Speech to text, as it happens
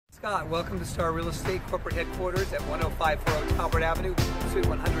Scott, welcome to Star Real Estate corporate headquarters at 10540 Talbot Avenue, Suite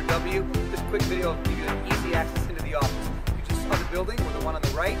 100W. This quick video will give you an easy access into the office. You just saw the building, or the one on the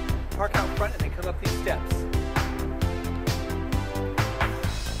right, park out front and then come up these steps.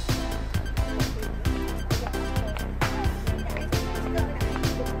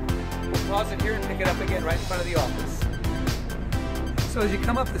 We'll pause it here and pick it up again right in front of the office. So as you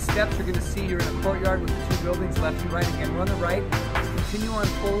come up the steps, you're going to see you're in a courtyard with the two buildings, left and right. Again, we're on the right. Just continue on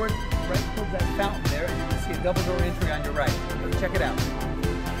forward, right towards that fountain there, and you're going to see a double door entry on your right. So check it out.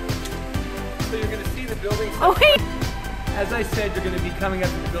 So you're going to see the building. Oh, hey! As I said, you're going to be coming up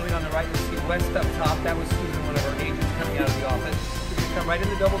to the building on the right. You'll see west up top. That was Susan, one of our agents coming out of the office. You're going to come right in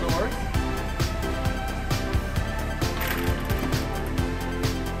the double doors.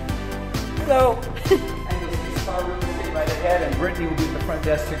 Hello! And you'll see Star Real Estate right ahead, and Brittany will be at the front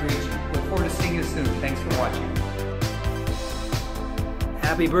desk to greet you. Look forward to seeing you soon. Thanks for watching.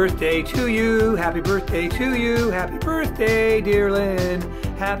 Happy birthday to you, happy birthday to you, happy birthday, dear Lynn,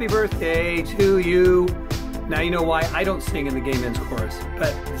 happy birthday to you. Now you know why I don't sing in the gay men's chorus,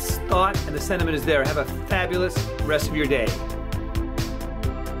 but the thought and the sentiment is there. Have a fabulous rest of your day.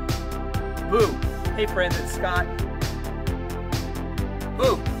 Boo. Hey friends, it's Scott.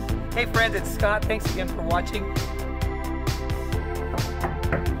 Boo. Hey friends, it's Scott. Thanks again for watching.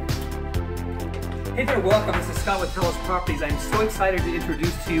 Hey there, welcome. This is Scott with Telus Properties. I'm so excited to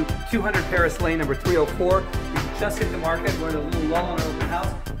introduce to you 200 Paris Lane, number 304. We just hit the market. We're in a little lull on our open house.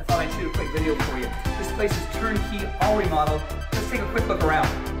 I thought I'd shoot a quick video for you. This place is turnkey, all remodeled. Let's take a quick look around.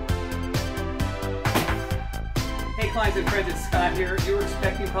 Hey clients and friends, it's Scott here. You were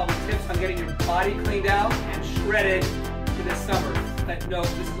expecting probably tips on getting your body cleaned out and shredded for this summer. But no,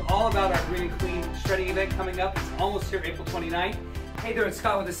 this is all about our Green and Clean shredding event coming up. It's almost here, April 29th. Hey there, it's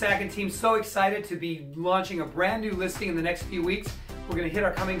Scott with the Sackin team. So excited to be launching a brand new listing in the next few weeks. We're going to hit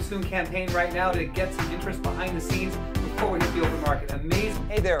our Coming Soon campaign right now to get some interest behind the scenes before we hit the open market. Amazing.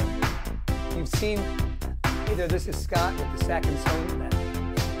 Hey there, you've seen, hey there, this is Scott with the Sackin-Stone.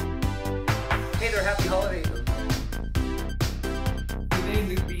 Hey there, happy holidays. Your name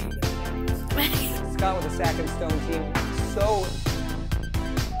would be Scott with the Sackin-Stone team. So,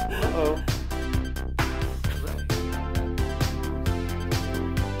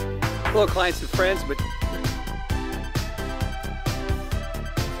 hello clients and friends, but hey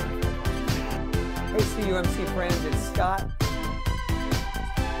CUMC friends, it's Scott.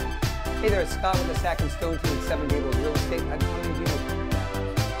 Hey there, it's Scott with the Sackin-Stone team at 7 Gables Real Estate. I'm coming to you.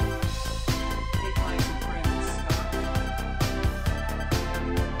 Hey clients and friends,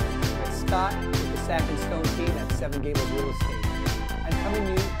 it's Scott with the Sackin-Stone team at 7 Gables Real Estate. I'm coming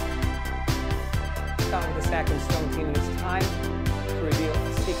to you, Scott with the Sackin-Stone team, and it's time to reveal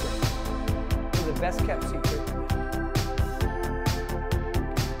a secret. The best kept secret.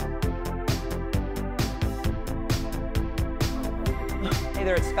 Hey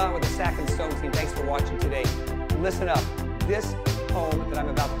there, it's Scott with the Sackin-Stone team. Thanks for watching today. Listen up. This home that I'm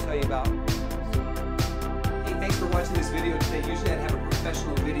about to tell you about. Hey, thanks for watching this video today. Usually I'd have a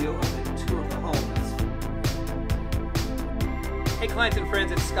professional video of the tour of the home. Hey clients and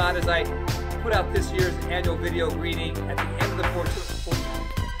friends, it's Scott as I put out this year's annual video greeting at the end of the fourth.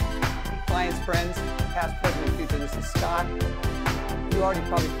 Clients, friends, past, present, and future, this is Scott. You already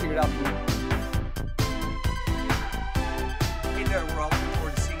probably figured out the... Hey there, we're all looking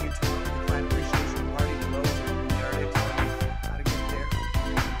forward to seeing you tomorrow at the Client Appreciation Party. Below is a narrative telling you how to get there.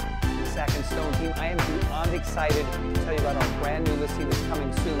 The Sackin-Stone team, I am beyond excited to tell you about our brand new listing that's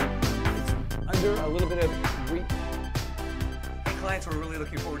coming soon. It's under a little bit of... Hey clients, we're really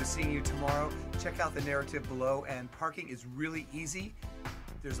looking forward to seeing you tomorrow. Check out the narrative below, and parking is really easy.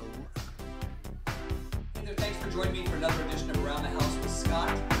 There's a... Hey there, thanks for joining me for another edition of Around the House with Scott.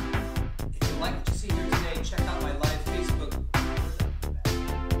 If you like what you see here today, check out my live Facebook.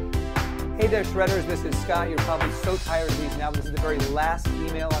 Hey there, Shredders, this is Scott. You're probably so tired of these now, but this is the very last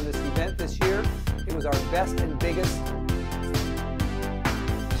email on this event this year. It was our best and biggest.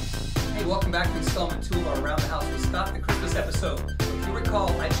 Hey, welcome back to installment 2 of our Around the House with Scott, the Christmas episode. If you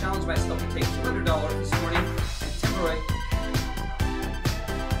recall, I challenged myself to take $200 this morning, and Timberlake.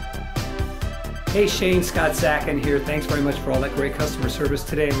 Hey Shane, Scott Sackin here. Thanks very much for all that great customer service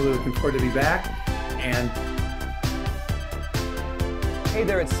today. I'm really looking forward to be back. And hey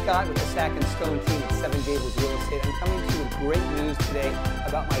there, it's Scott with the Sackin-Stone team at 7 Gables Real Estate. I'm coming to you with great news today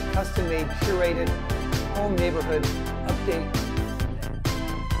about my custom-made, curated home neighborhood update.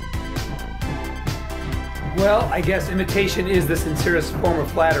 Well, I guess imitation is the sincerest form of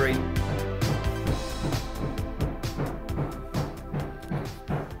flattery.